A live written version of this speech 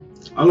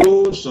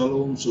Halo,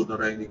 salam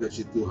saudara yang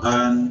dikasih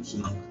Tuhan.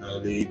 Senang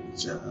sekali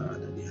bisa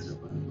ada di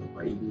hadapan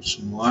Bapak Ibu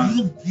semua.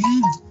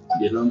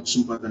 Di dalam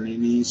kesempatan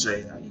ini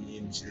saya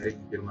ingin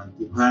sharing firman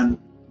Tuhan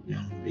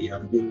yang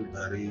diambil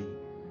dari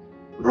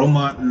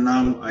Roma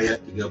 6 ayat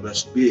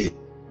 13b.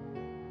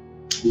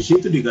 Di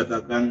situ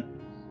dikatakan,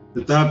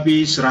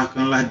 tetapi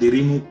serahkanlah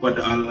dirimu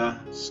kepada Allah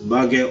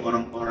sebagai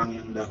orang-orang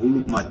yang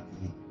dahulu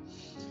mati,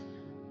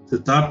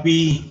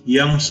 tetapi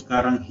yang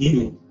sekarang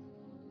hidup,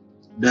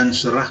 dan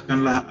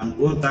serahkanlah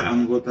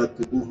anggota-anggota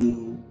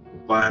tubuhmu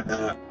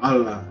kepada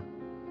Allah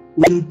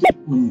untuk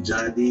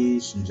menjadi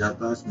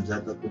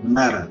senjata-senjata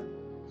kebenaran.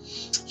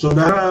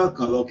 Saudara,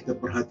 kalau kita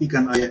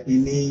perhatikan ayat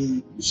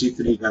ini, di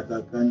situ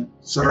dikatakan,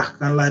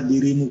 serahkanlah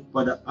dirimu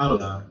kepada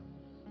Allah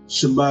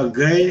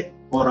sebagai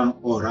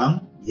orang-orang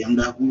yang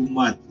dahulu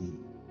mati.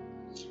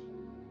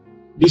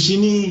 Di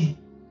sini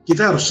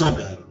kita harus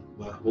sadar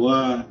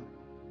bahwa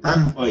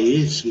tanpa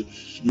Yesus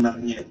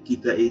sebenarnya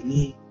kita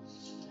ini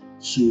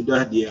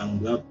sudah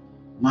dianggap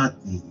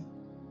mati.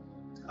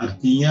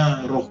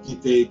 Artinya roh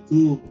kita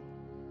itu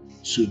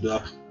sudah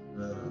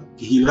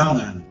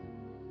kehilangan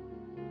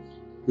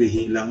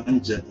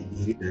jati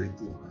diri dari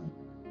Tuhan.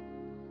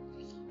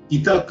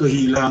 Kita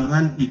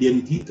kehilangan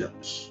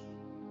identitas.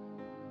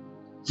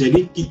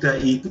 Jadi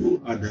kita itu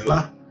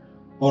adalah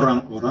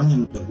orang-orang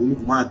yang dahulu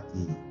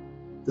mati,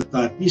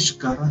 tetapi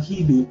sekarang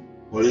hidup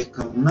oleh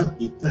karena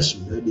kita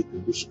sudah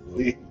ditebus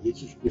oleh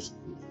Yesus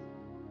Kristus.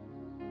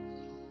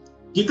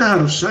 Kita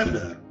harus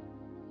sadar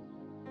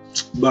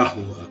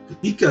bahwa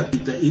ketika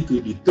kita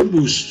itu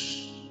ditebus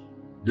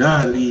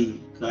dari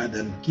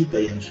keadaan kita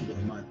yang sudah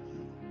mati,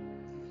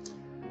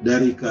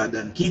 dari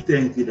keadaan kita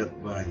yang tidak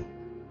baik,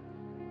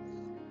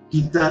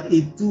 kita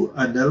itu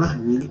adalah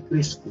milik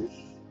Kristus.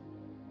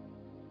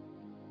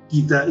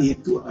 Kita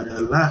itu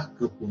adalah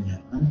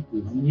kepunyaan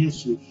Tuhan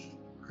Yesus,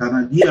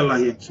 karena Dialah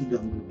yang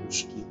sudah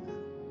menebus kita.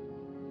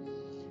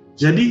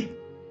 Jadi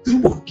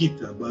tubuh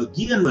kita,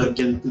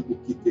 bagian-bagian tubuh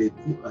kita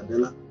itu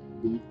adalah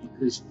milik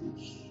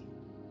Kristus.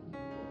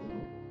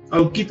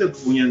 Kalau kita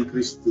kepunyaan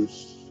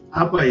Kristus,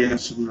 apa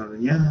yang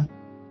sebenarnya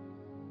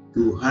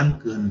Tuhan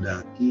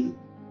kehendaki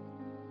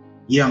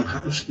yang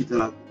harus kita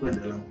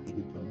lakukan dalam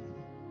kehidupan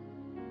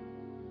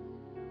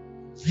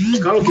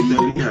ini? Kalau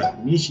kita lihat,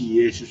 misi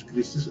Yesus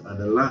Kristus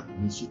adalah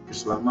misi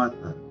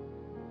keselamatan,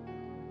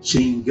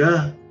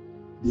 sehingga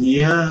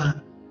Dia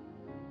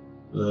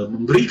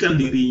memberikan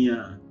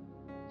dirinya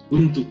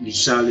untuk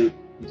disalib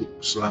untuk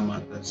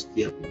keselamatan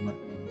setiap umat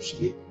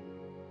manusia.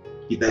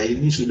 Kita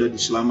ini sudah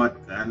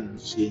diselamatkan,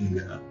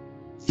 sehingga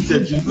kita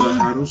juga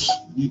harus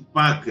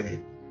dipakai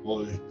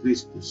oleh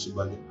Kristus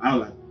sebagai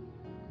alat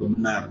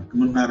kebenaran.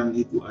 Kebenaran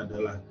itu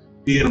adalah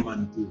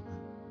firman Tuhan.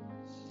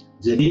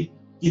 Jadi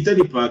kita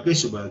dipakai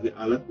sebagai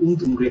alat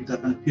untuk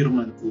memberitakan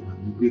firman Tuhan,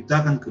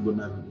 memberitakan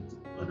kebenaran itu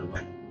kepada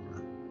banyak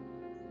orang.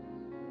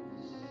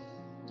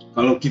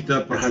 Kalau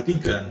kita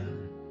perhatikan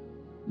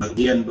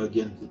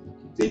bagian-bagian tubuh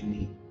kita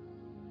ini,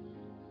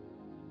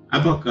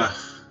 apakah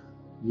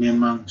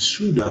memang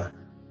sudah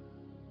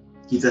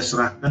kita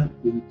serahkan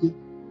untuk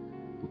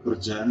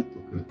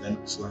pekerjaan-pekerjaan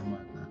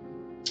keselamatan?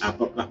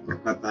 Apakah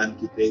perkataan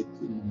kita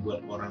itu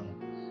membuat orang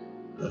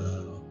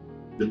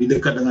lebih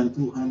dekat dengan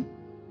Tuhan,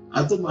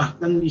 atau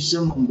bahkan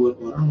bisa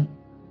membuat orang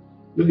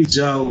lebih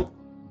jauh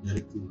dari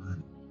Tuhan?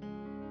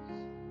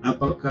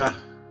 Apakah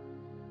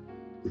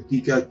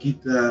ketika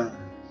kita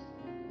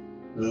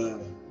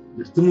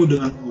bertemu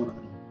dengan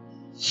orang,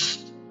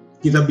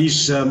 kita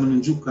bisa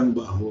menunjukkan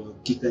bahwa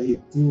kita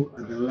itu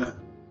adalah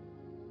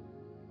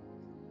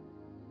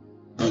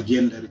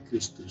bagian dari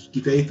Kristus?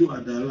 Kita itu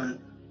adalah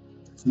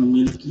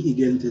memiliki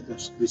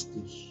identitas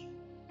Kristus.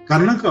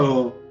 Karena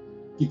kalau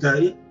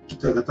kita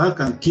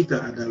katakan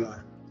kita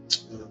adalah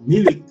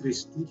milik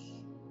Kristus,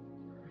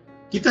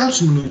 kita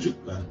harus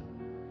menunjukkan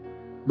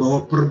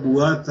bahwa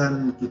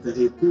perbuatan kita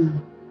itu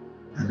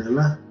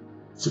adalah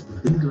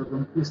seperti yang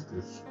dilakukan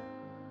Kristus.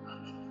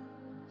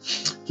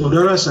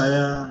 Saudara,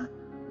 saya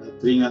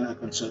teringat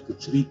akan satu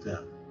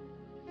cerita,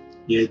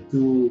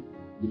 yaitu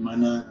di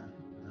mana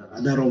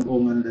ada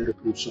rombongan dari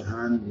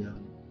perusahaan yang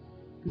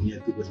punya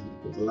tugas di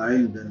kota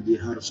lain dan dia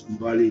harus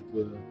kembali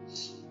ke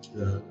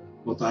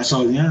kota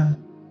asalnya.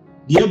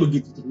 Dia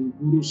begitu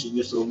terburu-buru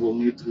sehingga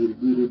rombongan itu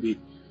terburu-buru,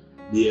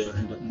 dia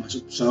hendak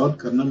masuk pesawat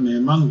karena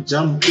memang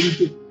jam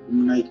untuk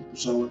menaiki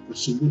pesawat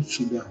tersebut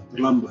sudah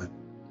terlambat.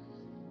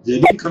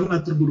 Jadi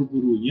karena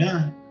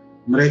terburu-burunya,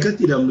 mereka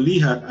tidak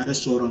melihat ada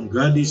seorang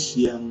gadis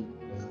yang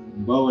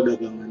membawa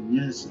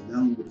dagangannya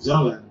sedang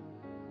berjalan,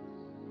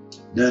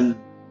 dan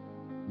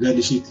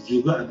gadis itu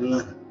juga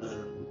adalah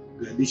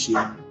gadis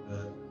yang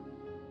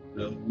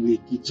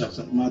memiliki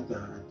cacat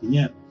mata,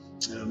 artinya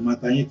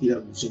matanya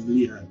tidak bisa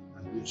melihat,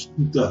 alias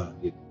buta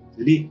gitu.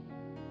 Jadi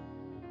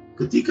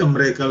ketika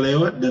mereka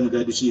lewat dan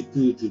gadis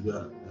itu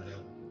juga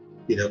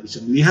tidak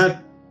bisa melihat,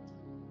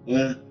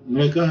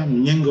 mereka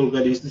menyenggol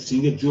gadis itu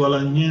sehingga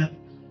jualannya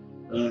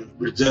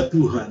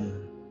berjatuhan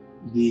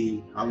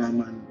di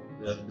halaman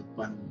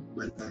depan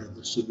bandara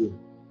tersebut.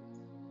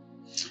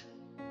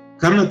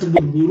 Karena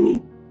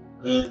terburu-buru,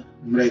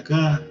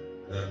 mereka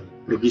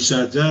pergi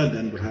saja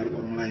dan berharap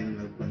orang lain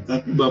melakukan.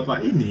 Tapi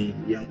bapak ini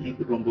yang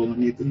ikut rombongan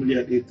itu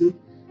melihat itu,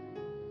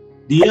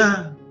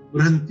 dia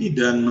berhenti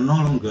dan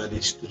menolong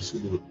gadis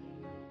tersebut.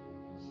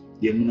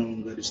 Dia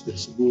menolong gadis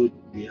tersebut,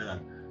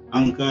 dia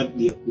angkat,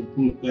 dia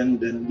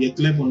kumpulkan, dan dia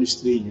telepon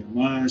istrinya,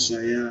 "Ma,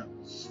 saya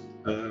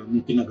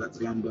mungkin agak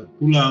terlambat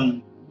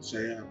pulang,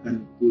 saya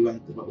akan pulang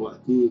tepat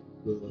waktu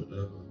ke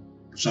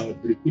pesawat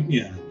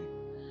berikutnya."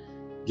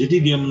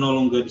 Jadi dia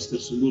menolong gadis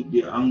tersebut,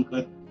 dia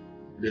angkat,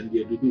 dan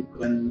dia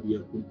dudukkan,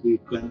 dia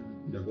kumpulkan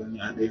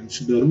dagangnya. Ada yang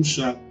sudah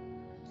rusak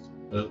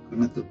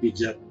karena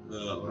terpijak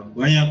orang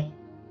banyak.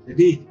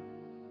 Jadi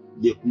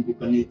dia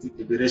kumpulkan itu,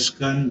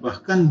 dibereskan,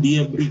 bahkan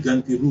dia beri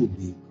ganti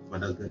rugi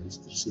kepada gadis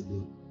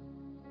tersebut.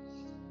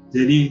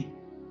 Jadi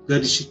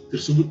gadis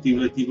tersebut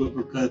tiba-tiba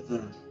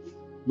berkata,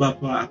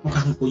 "Bapak,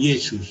 apakah engkau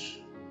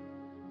Yesus?"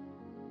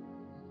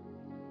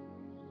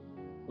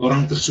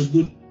 Orang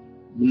tersebut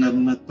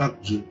benar-benar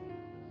takjub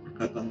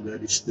perkataan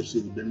gadis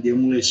tersebut, dan dia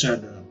mulai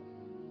sadar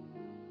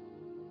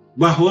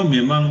bahwa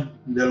memang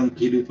dalam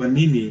kehidupan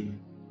ini,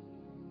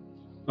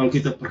 kalau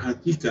kita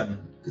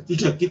perhatikan,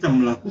 ketika kita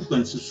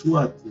melakukan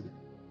sesuatu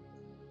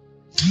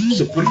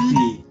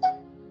seperti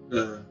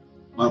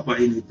bapak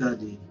ini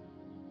tadi,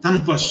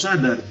 tanpa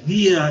sadar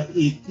dia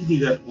itu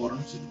tidak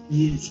orang seperti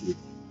Yesus,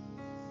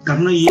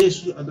 karena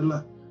Yesus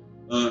adalah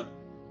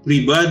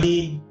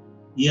pribadi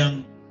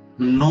yang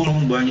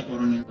menolong banyak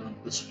orang yang dalam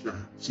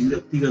kesusahan, sehingga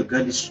 3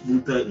 gadis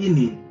buta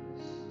ini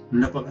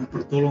mendapatkan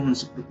pertolongan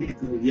seperti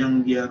itu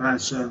yang dia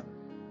rasa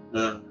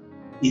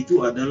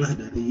itu adalah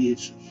dari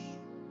Yesus.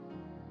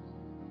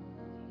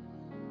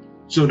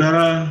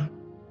 Saudara,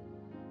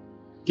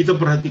 kita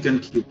perhatikan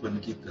kehidupan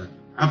kita.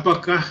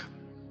 Apakah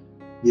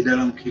di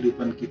dalam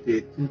kehidupan kita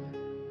itu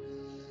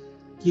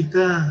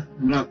kita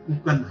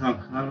melakukan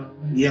hal-hal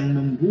yang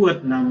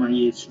membuat nama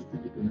Yesus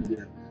itu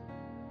dimuliakan?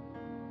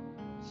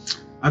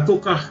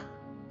 Ataukah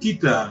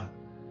kita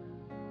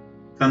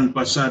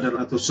tanpa sadar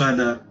atau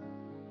sadar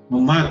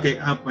memakai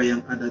apa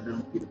yang ada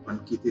dalam kehidupan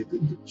kita itu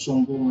untuk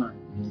kesombongan?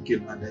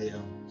 Mungkin ada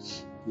yang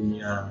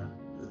punya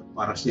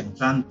paras yang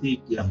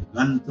cantik, yang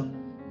ganteng,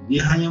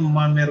 dia hanya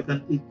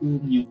memamerkan itu,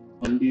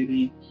 menyumbangkan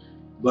diri,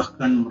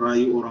 bahkan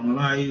merayu orang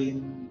lain,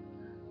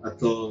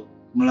 atau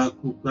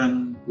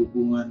melakukan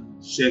hubungan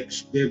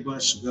seks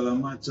bebas segala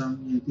macam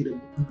yang tidak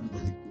berkenan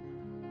bagi Tuhan.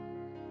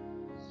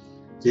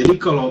 Jadi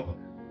kalau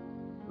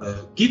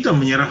kita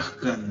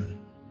menyerahkan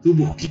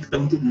tubuh kita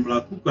untuk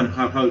melakukan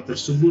hal-hal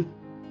tersebut,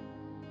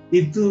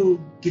 itu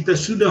kita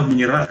sudah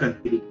menyerahkan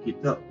hidup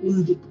kita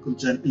untuk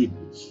pekerjaan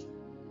iblis.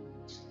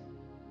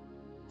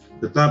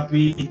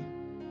 Tetapi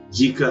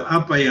jika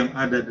apa yang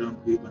ada dalam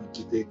kehidupan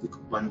kita itu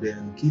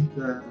kepandaian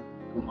kita,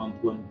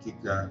 kemampuan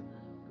kita,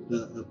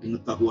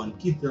 pengetahuan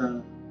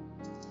kita,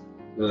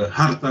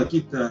 harta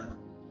kita,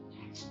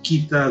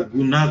 kita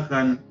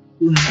gunakan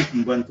untuk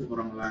membantu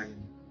orang lain,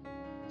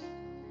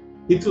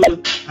 itu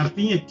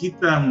artinya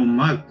kita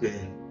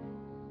memakai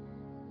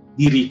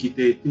diri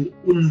kita itu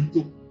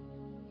untuk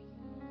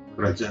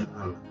kerajaan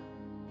Allah.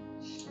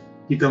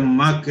 Kita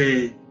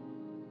memakai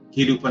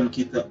kehidupan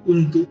kita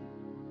untuk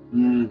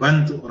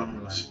membantu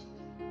orang lain.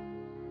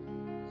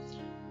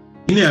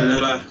 Ini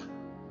adalah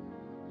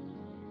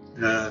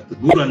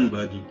teguran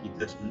bagi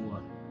kita semua,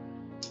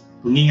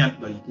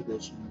 pengingat bagi kita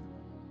semua.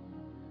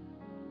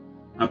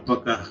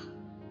 Apakah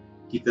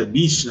kita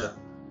bisa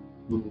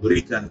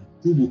memberikan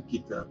tubuh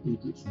kita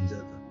untuk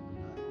senjata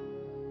kebenaran?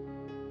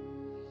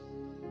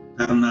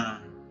 Karena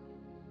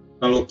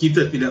kalau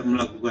kita tidak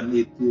melakukan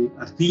itu,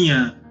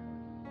 artinya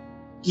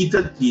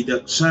kita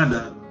tidak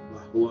sadar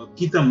bahwa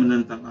kita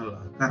menentang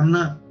Allah,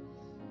 karena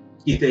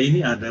kita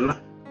ini adalah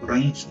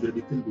orang yang sudah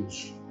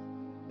ditebus.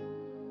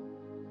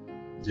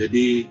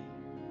 Jadi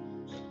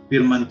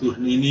firman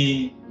Tuhan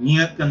ini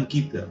mengingatkan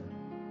kita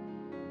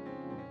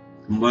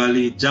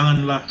kembali,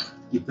 janganlah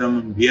kita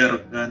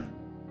membiarkan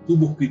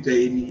tubuh kita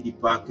ini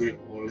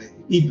dipakai oleh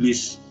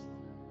iblis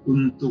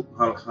untuk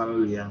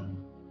hal-hal yang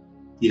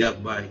tidak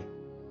baik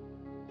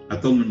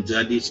atau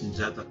menjadi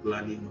senjata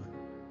kelaliman.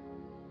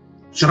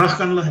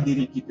 Serahkanlah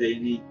diri kita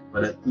ini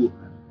kepada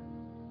Tuhan,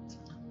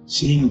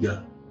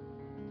 sehingga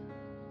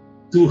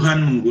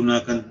Tuhan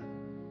menggunakan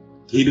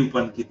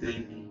kehidupan kita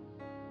ini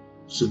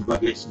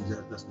sebagai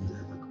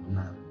senjata-senjata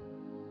kebenaran.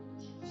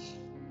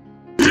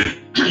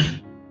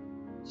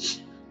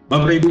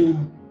 Bapak Ibu,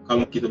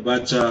 kalau kita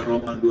baca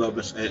Roma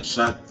 12 ayat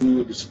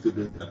 1, di situ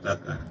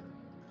dikatakan,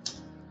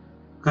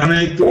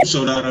 karena itu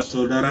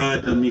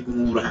saudara-saudara, demi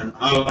kemurahan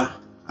Allah,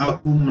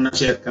 aku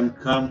menasihatkan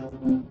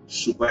kamu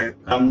supaya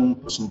kamu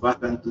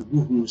persembahkan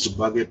tubuhmu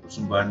sebagai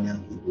persembahan yang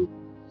hidup,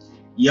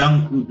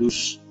 yang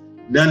kudus,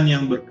 dan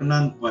yang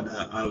berkenan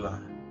pada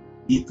Allah.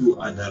 Itu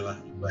adalah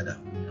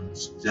ibadahmu yang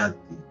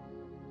sejati.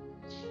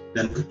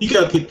 Dan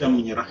ketika kita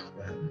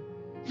menyerahkan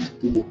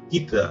tubuh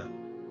kita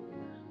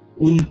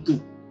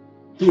untuk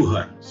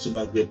Tuhan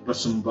sebagai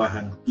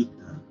persembahan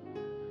kita,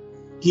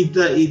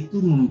 kita itu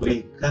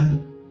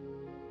memberikan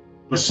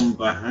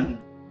persembahan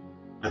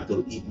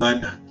atau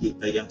ibadah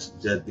kita yang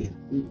sejati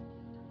itu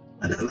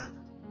adalah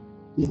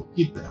tubuh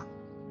kita.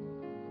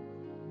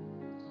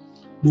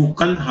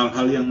 bukan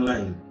hal-hal yang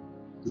lain.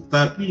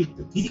 Tetapi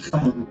ketika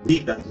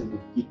memberikan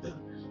tubuh kita,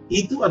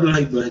 itu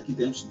adalah ibadah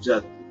kita yang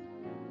sejati.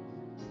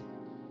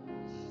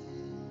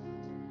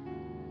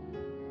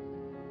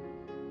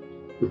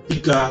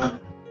 Ketika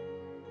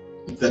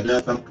kita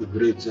datang ke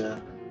gereja,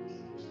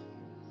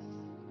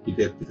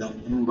 kita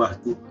menyembah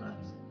Tuhan,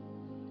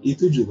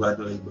 itu juga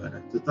adalah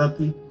ibadah.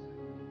 Tetapi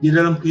di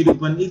dalam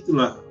kehidupan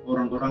itulah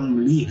orang-orang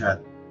melihat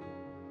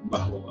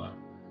bahwa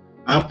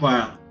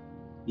apa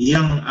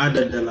yang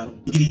ada dalam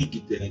diri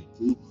kita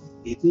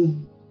itu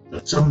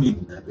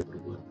tercermin dari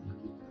perbuatan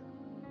kita.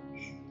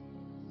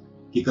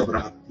 Kita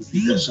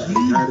beraktivitas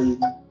sehari-hari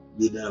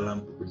di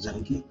dalam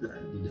pekerjaan kita,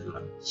 di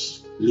dalam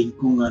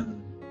lingkungan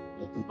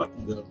tempat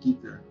tinggal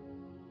kita.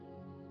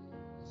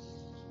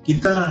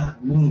 Kita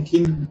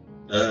mungkin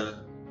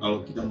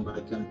kalau kita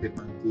membacakan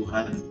firman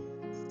Tuhan,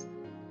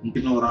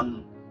 mungkin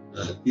orang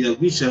tidak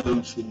bisa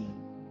langsung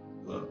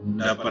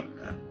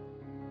mendapatkan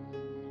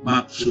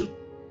maksud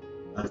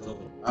atau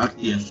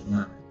arti yang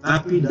sebenarnya.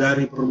 Tapi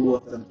dari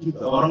perbuatan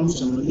kita orang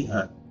bisa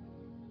melihat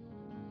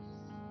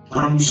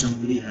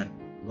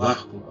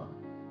bahwa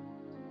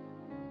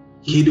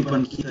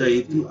kehidupan kita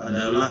itu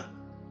adalah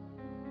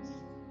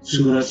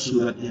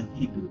surat-surat yang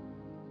hidup.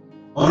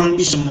 Orang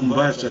bisa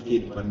membaca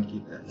kehidupan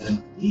kita,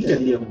 dan ketika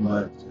dia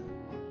membaca,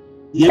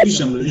 dia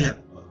bisa melihat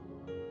bahwa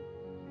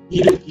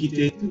hidup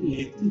kita itu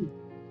yaitu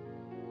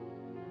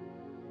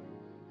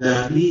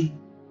dari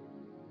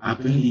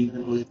apa yang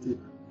diinginkan oleh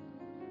Tuhan.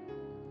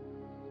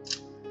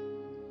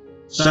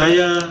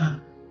 Saya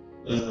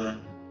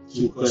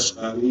suka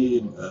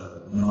sekali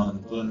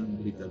menonton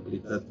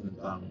berita-berita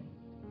tentang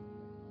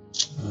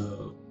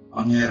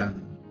pangeran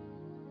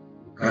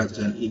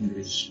kerajaan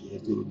Inggris,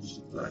 yaitu di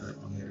situ ada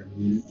Pangeran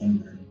William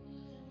dan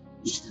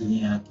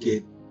istrinya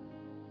Kate.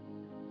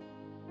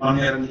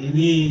 Pangeran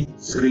ini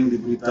sering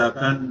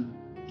diberitakan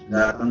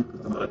datang ke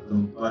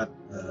tempat-tempat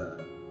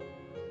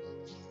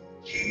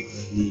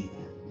di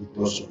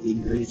pelosok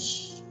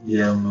Inggris.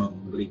 Dia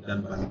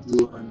memberikan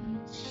bantuan,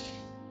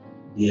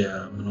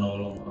 dia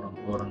menolong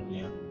orang-orang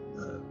yang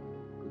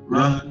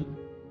kekurangan.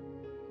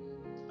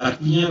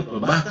 Artinya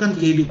bahkan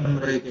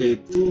kehidupan mereka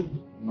itu,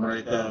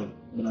 mereka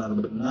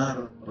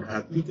benar-benar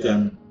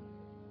perhatikan.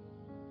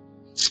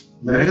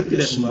 Mereka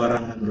tidak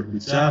sembarangan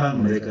berbicara,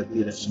 mereka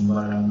tidak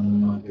sembarangan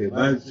memakai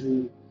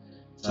baju,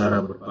 cara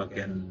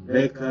berpakaian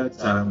mereka,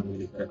 cara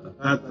memilih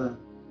kata-kata.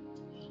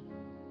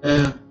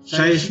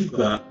 Saya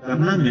suka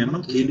karena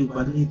memang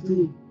kehidupan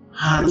itu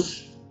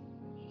harus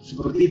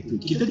seperti itu.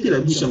 Kita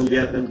tidak bisa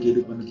membiarkan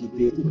kehidupan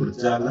kita itu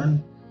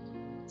berjalan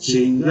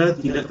sehingga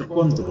tidak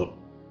terkontrol.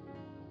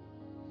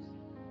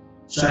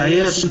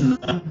 Saya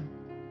senang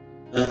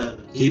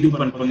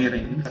kehidupan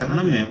pangeran ini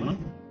karena memang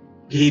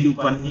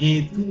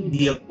kehidupannya itu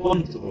dia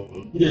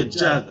kontrol, dia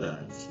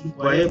jaga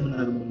supaya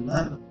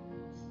benar-benar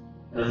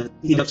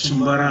tidak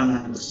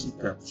sembarangan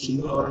bersikap,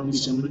 sehingga orang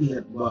bisa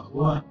melihat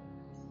bahwa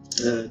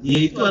dia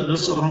itu adalah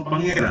seorang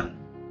pangeran.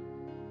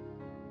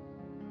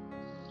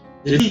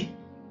 Jadi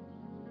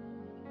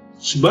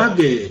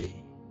sebagai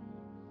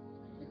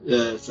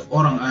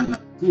seorang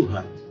anak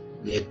Tuhan,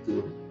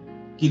 yaitu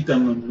kita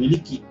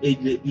memiliki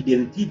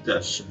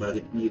identitas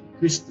sebagai pengikut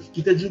Kristus,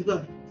 kita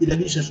juga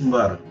tidak bisa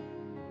sembarang.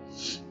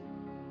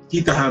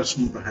 Kita harus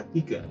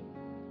memperhatikan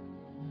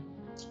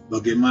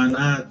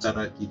bagaimana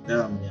cara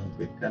kita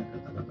menyampaikan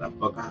kata-kata.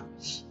 Apakah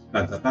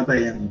kata-kata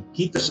yang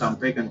kita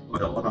sampaikan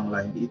kepada orang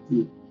lain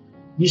itu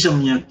bisa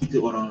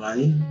menyakiti orang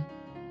lain,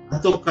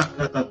 ataukah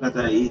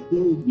kata-kata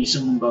itu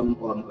bisa membangun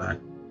orang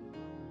lain.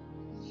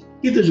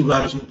 Kita juga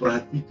harus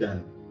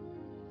memperhatikan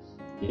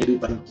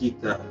kehidupan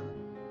kita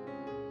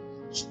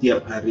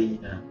setiap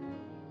harinya.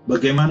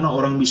 Bagaimana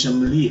orang bisa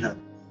melihat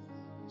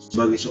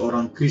sebagai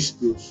seorang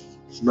Kristus,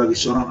 sebagai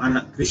seorang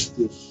anak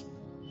Kristus,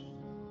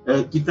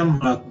 kita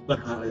melakukan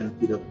hal yang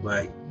tidak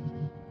baik.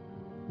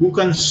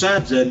 Bukan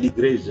saja di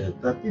gereja,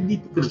 tapi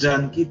di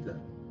pekerjaan kita.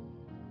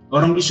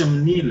 Orang bisa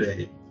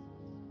menilai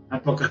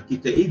apakah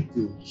kita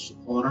itu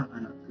seorang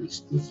anak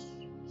Kristus,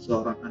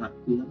 seorang anak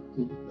Tuhan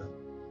atau bukan.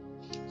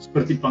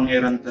 Seperti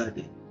pangeran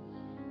tadi,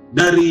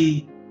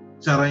 dari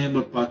caranya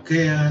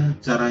berpakaian,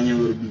 caranya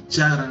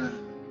berbicara,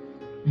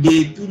 dia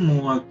itu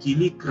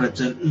mewakili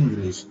kerajaan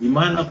Inggris.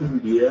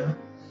 Dimanapun dia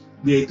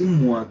itu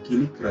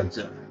mewakili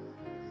kerajaan.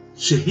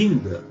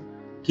 Sehingga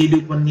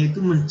kehidupannya itu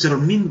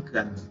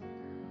mencerminkan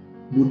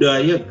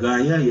budaya,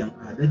 gaya yang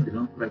ada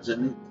dalam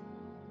kerajaan itu.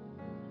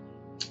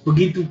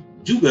 Begitu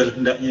juga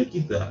hendaknya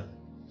kita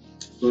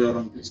sebagai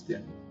orang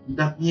Kristen.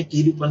 Hendaknya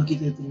kehidupan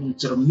kita itu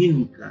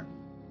mencerminkan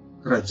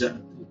kerajaan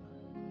Tuhan.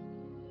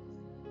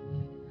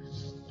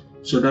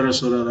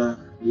 Saudara-saudara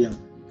yang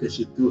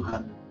dikasihi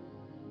Tuhan,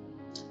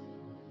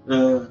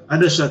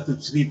 ada satu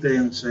cerita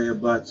yang saya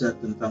baca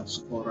tentang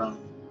seorang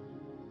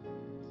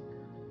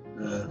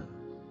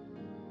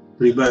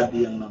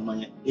pribadi yang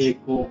namanya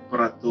Eko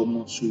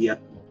Pratomo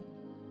Suyatmo.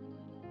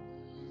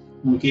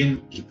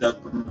 Mungkin kita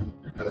pernah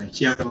mendengar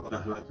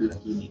siapakah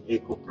laki-laki ini.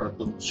 Eko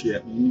Pratomo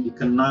Suyatmo ini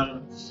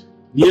dikenal,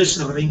 dia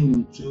sering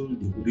muncul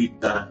di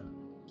berita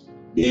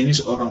Dia ini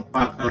seorang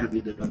pakar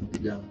di dalam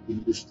bidang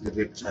industri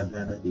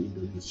reksadana di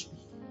Indonesia,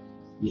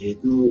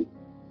 yaitu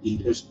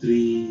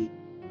industri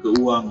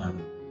keuangan,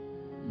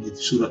 yaitu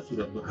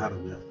surat-surat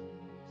berharga,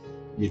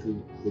 yaitu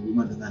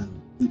berhubungan dengan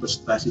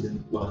investasi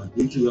dan keuangan.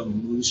 Dia juga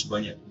menulis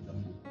banyak tentang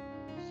itu.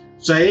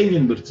 Saya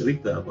ingin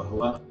bercerita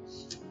bahwa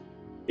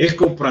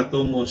Eko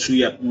Pratomo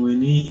Suyatmo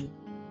ini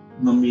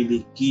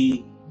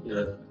memiliki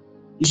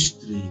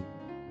istri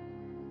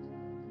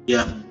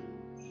yang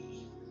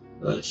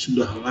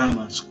sudah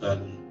lama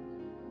sekali.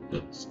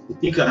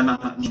 Ketika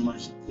anak-anaknya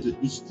masih kecil,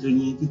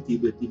 istrinya itu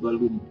tiba-tiba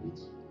lumpuh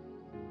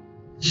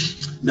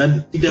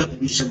dan tidak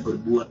bisa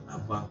berbuat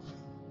apa-apa.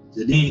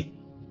 Jadi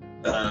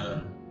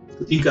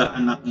ketika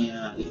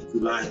anaknya itu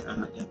lahir,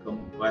 anak yang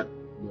keempat,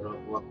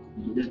 beberapa waktu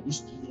kemudian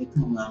istrinya itu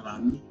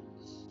mengalami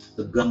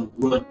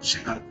gangguan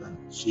kesehatan,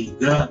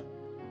 sehingga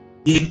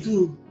dia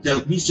itu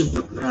tidak bisa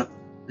bergerak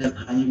dan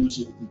hanya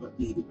bisa di tempat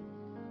tidur.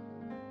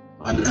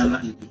 Padahal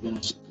anaknya juga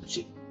masih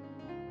kecil.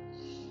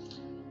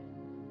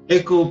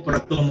 Eko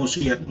Pratomo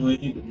Suyatmo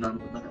ini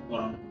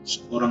benar-benar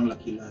seorang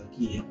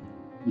laki-laki yang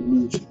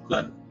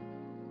menunjukkan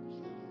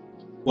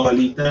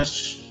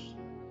kualitas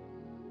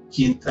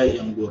cinta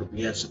yang luar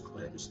biasa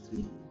kepada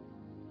istrinya.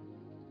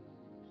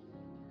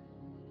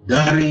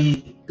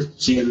 Dari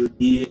kecil,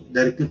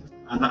 dari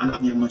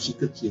anak-anaknya masih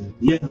kecil,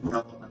 dia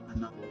merawat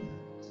anak-anaknya,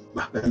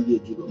 bahkan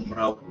dia juga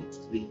merawat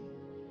istrinya.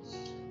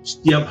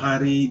 Setiap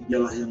hari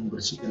dialah yang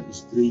membersihkan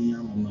istrinya,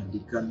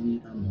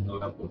 memandikannya,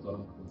 mengelap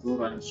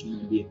kotoran-kotoran,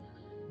 semua dia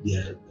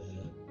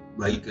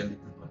baikkan di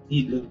tempat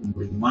tidur,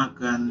 memberi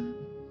makan.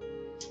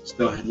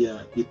 Setelah dia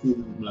itu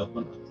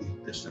melakukan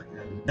aktivitas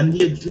sehari-hari, dan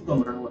dia juga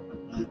merawat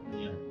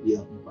anak-anaknya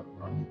yang 4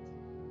 orang itu.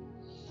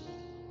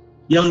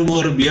 Yang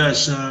luar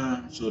biasa,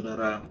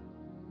 saudara,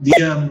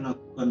 dia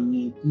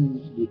melakukannya itu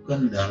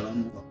bukan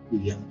dalam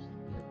waktu yang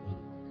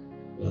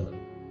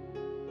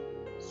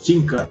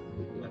singkat.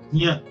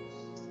 Artinya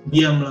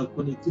dia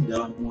melakukan itu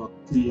dalam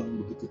waktu yang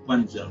begitu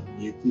panjang,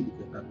 yaitu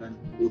dikatakan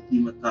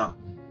 25 tahun.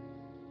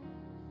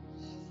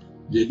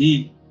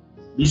 Jadi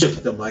bisa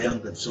kita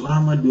bayangkan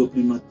selama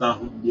 25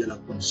 tahun dia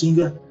lakukan,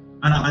 sehingga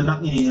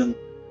anak-anaknya yang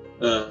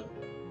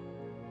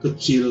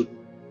kecil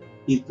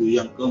itu,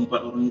 yang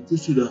keempat orang itu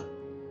sudah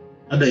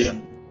ada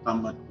yang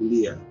tamat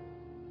kuliah.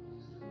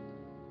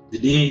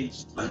 Jadi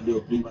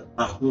setelah 25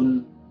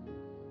 tahun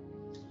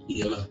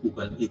dia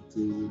lakukan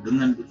itu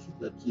dengan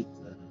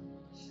bersuka-cita,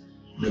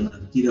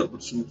 dengan tidak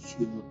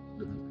bersungut-sungut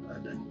dengan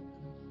keadaan itu.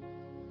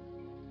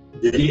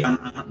 Jadi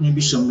anak-anaknya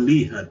bisa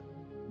melihat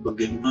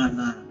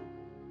bagaimana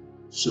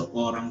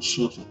seorang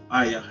sosok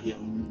ayah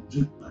yang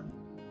menunjukkan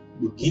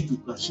begitu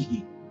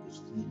kasih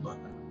istri,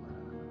 bahkan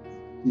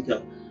ketika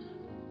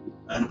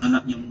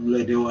anak-anaknya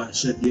mulai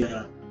dewasa,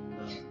 dia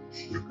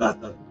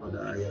berkata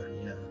kepada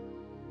ayahnya,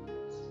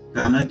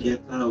 karena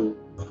dia tahu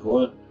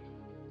bahwa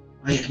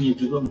ayahnya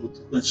juga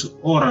membutuhkan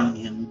seorang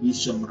yang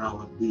bisa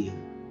merawat dia.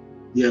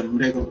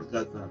 Mereka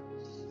berkata,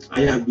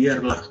 ayah,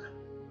 biarlah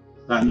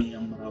kami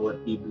yang merawat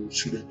ibu,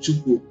 sudah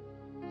cukup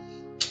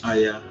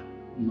ayah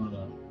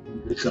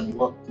memberikan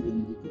waktu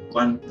yang begitu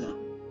panjang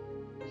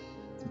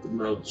untuk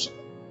merawat.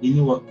 Ini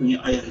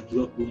waktunya ayah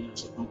juga punya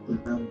seorang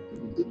pendamping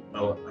untuk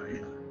merawat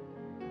ayah,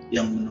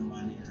 yang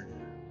menemani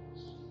ayah.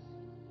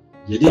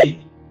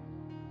 Jadi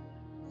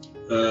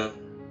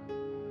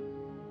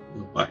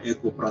Bapak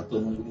Eko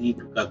Pratomo ini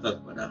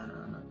berkata kepada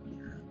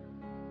anak-anaknya,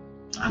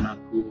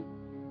 anakku,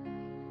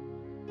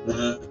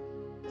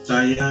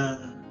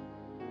 saya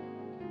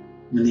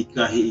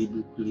menikahi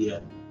ibu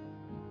kalian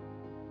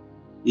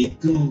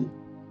itu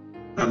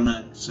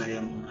karena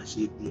saya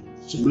mengasihi dia.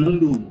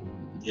 Sebelum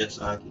dia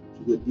sakit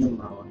juga dia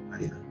merawat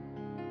ayah.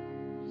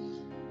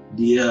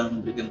 Dia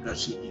memberikan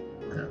kasihnya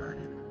kepada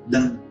ayah,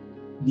 dan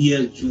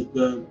dia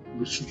juga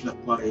bersusah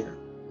payah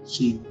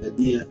sehingga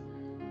dia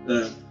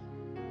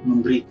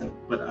memberikan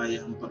kepada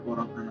ayah 4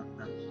 orang anak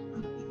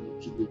yang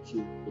lucu-lucu,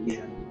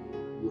 melihat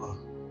buah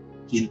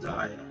cinta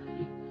ayah.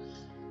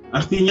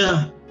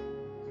 Artinya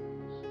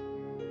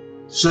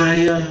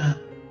saya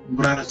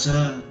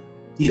merasa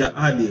tidak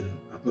adil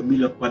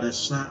apabila pada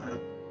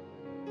saat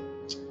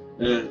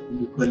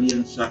ibu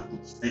kalian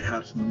sakit, saya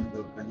harus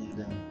meninggalkannya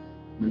dan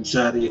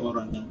mencari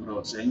orang yang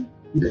merawat saya.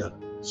 Tidak,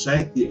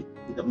 saya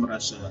tidak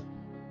merasa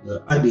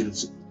adil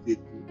seperti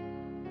itu.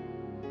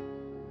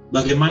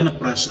 Bagaimana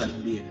perasaan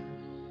dia?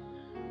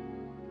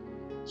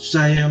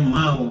 Saya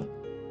mau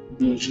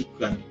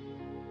menunjukkan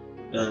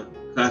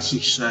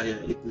kasih saya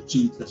itu,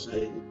 cinta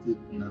saya itu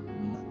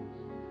benar-benar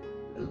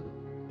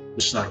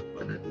besar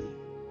pada dia.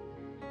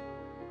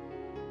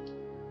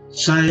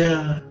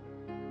 Saya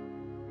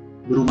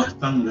berumah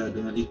tangga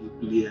dengan ibu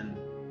kalian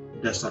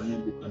dasarnya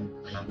bukan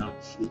karena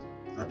nafsu,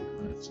 tapi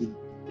karena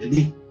cinta.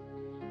 Jadi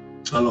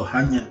kalau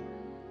hanya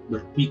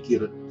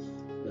berpikir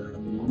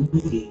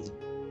memenuhi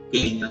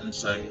keinginan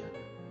saya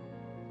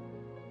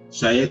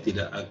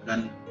tidak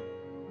akan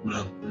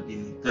melakukan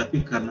ini.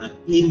 Tapi karena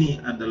ini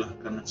adalah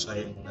karena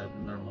saya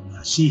benar-benar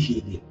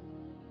mengasihi dia,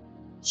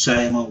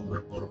 saya mau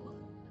berkorban.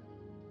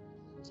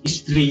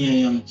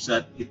 Istrinya yang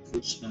saat itu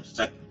sedang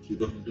sakit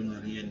juga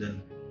mendengarnya, dan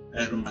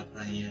air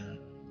matanya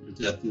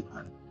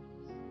berjatuhan.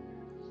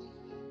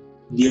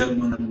 Dia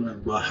benar-benar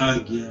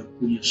bahagia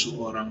punya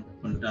seorang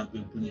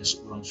pendamping, punya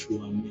seorang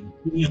suami,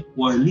 punya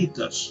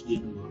kualitas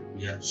yang luar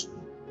biasa,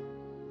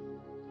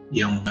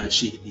 yang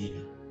mengasihi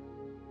dia.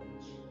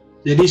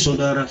 Jadi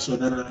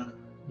saudara-saudara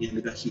yang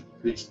dikasihi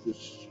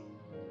Kristus,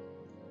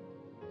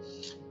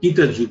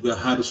 kita juga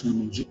harus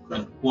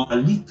menunjukkan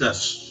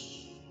kualitas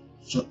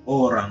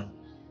seorang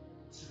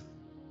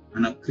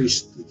anak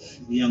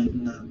Kristus yang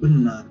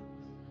benar-benar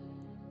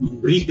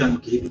memberikan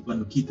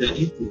kehidupan kita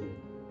itu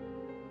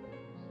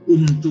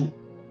untuk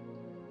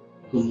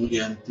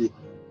kemuliaan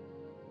Tuhan.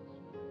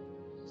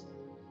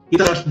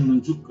 Kita harus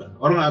menunjukkan,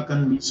 orang akan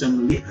bisa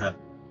melihat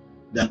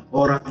dan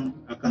orang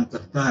akan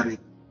tertarik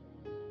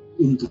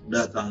untuk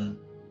datang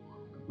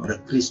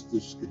kepada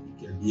Kristus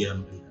ketika dia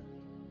melihat.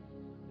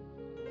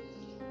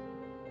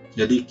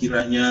 Jadi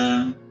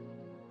kiranya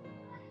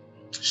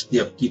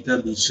setiap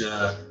kita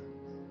bisa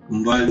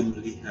kembali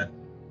melihat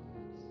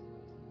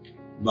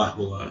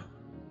bahwa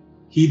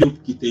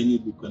hidup kita ini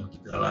bukan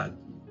kita lagi.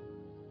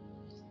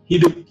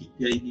 Hidup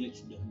kita ini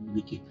sudah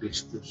memiliki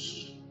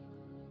Kristus.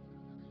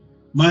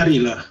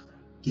 Marilah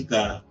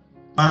kita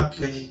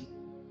pakai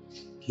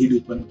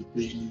kehidupan kita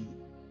ini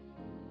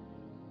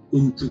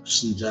untuk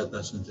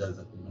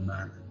senjata-senjata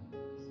kebenaran.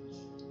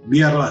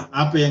 Biarlah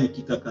apa yang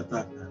kita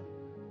katakan,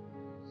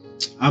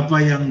 apa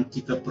yang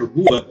kita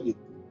perbuat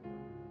itu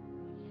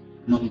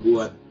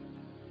membuat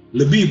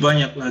lebih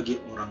banyak lagi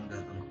orang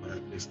datang kepada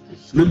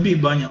Kristus.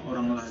 Lebih banyak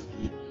orang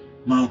lagi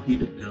mau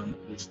hidup dalam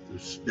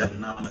Kristus dan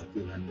nama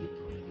Tuhan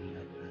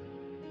dipermuliakan.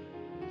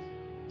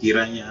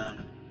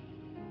 Kiranya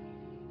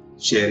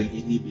sharing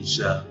ini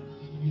bisa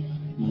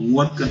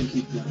menguatkan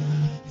kita,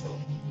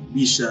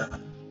 bisa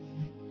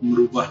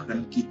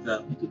merubahkan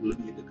kita untuk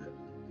lebih dekat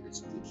dengan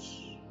Kristus,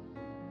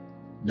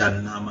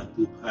 dan nama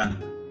Tuhan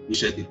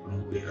bisa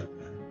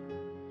dipermuliakan.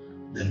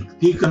 Dan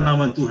ketika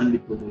nama Tuhan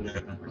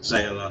dipermuliakan,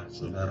 percayalah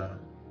saudara,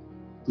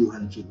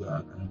 Tuhan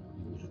juga akan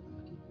mempermuliakan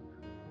kita.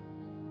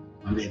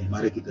 Amin.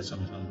 Mari kita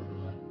sama-sama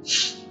berdoa.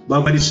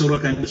 Bapa di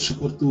surga, kami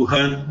bersyukur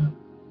Tuhan,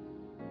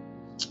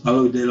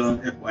 kalau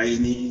dalam FA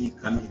ini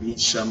kami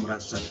bisa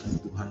merasakan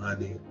Tuhan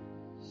hadir.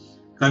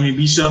 Kami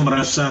bisa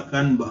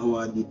merasakan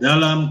bahwa di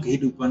dalam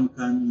kehidupan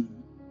kami,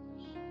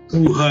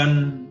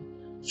 Tuhan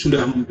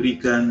sudah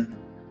memberikan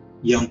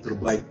yang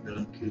terbaik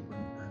dalam kehidupan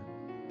kami.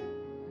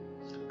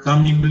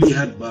 Kami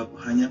melihat Bapa,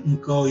 hanya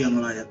Engkau yang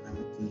layak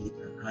kami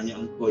tinggikan, hanya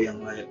Engkau yang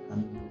layak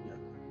kami muliakan.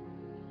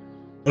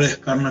 Oleh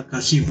karena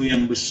kasih-Mu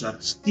yang besar,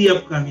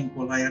 setiap kami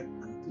Engkau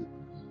layakkan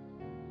Tuhan.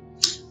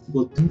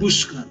 Engkau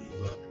tembus kami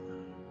Bapa,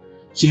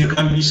 sehingga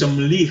kami bisa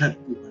melihat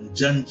Tuhan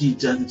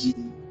janji-janji,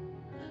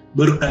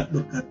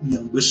 berkat-berkat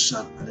yang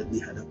besar ada di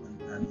hadapan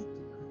kami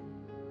Tuhan.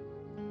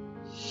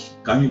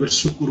 Kami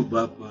bersyukur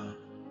Bapa,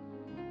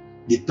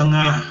 di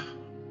tengah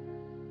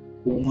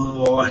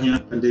wabahnya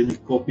pandemi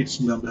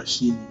COVID-19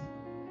 ini,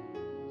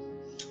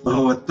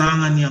 bahwa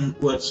tangan yang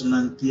kuat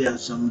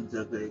senantiasa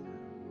menjaga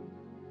kami,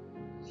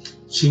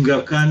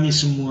 sehingga kami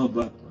semua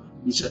Bapa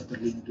bisa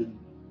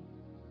terlindungi.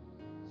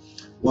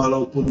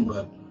 Walaupun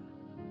Bapa,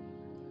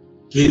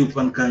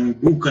 kehidupan kami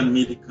bukan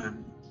milik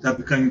kami,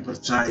 tapi kami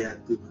percaya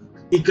Tuhan,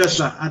 ketika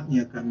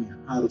saatnya kami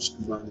harus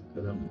kembali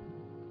kepadamu,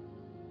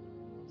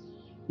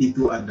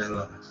 itu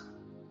adalah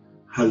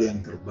hal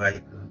yang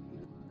terbaik.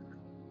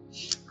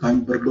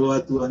 Kami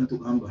berdoa Tuhan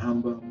untuk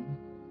hamba-hamba-Mu,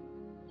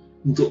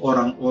 untuk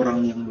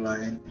orang-orang yang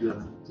melayani di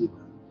dalam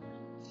Tuhan,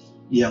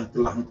 yang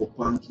telah Engkau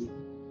panggil,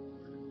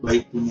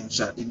 baik pun yang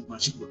saat ini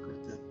masih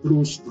bekerja,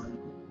 terus Tuhan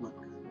Engkau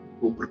kuatkan.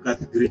 Engkau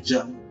berkati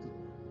gereja-Mu,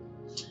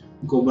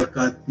 Engkau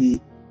berkati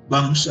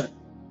bangsa.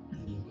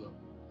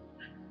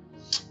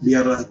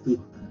 Biarlah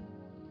Tuhan,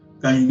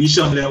 kami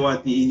bisa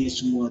melewati ini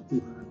semua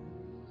Tuhan,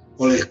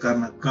 oleh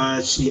karena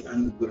kasih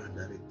anugerah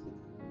dari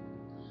Tuhan.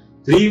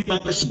 Terima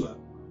kasih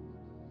Bapa.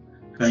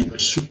 Kami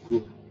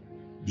bersyukur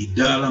di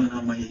dalam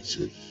nama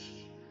Yesus.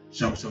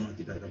 Sama-sama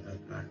kita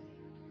katakan,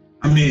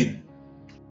 amin.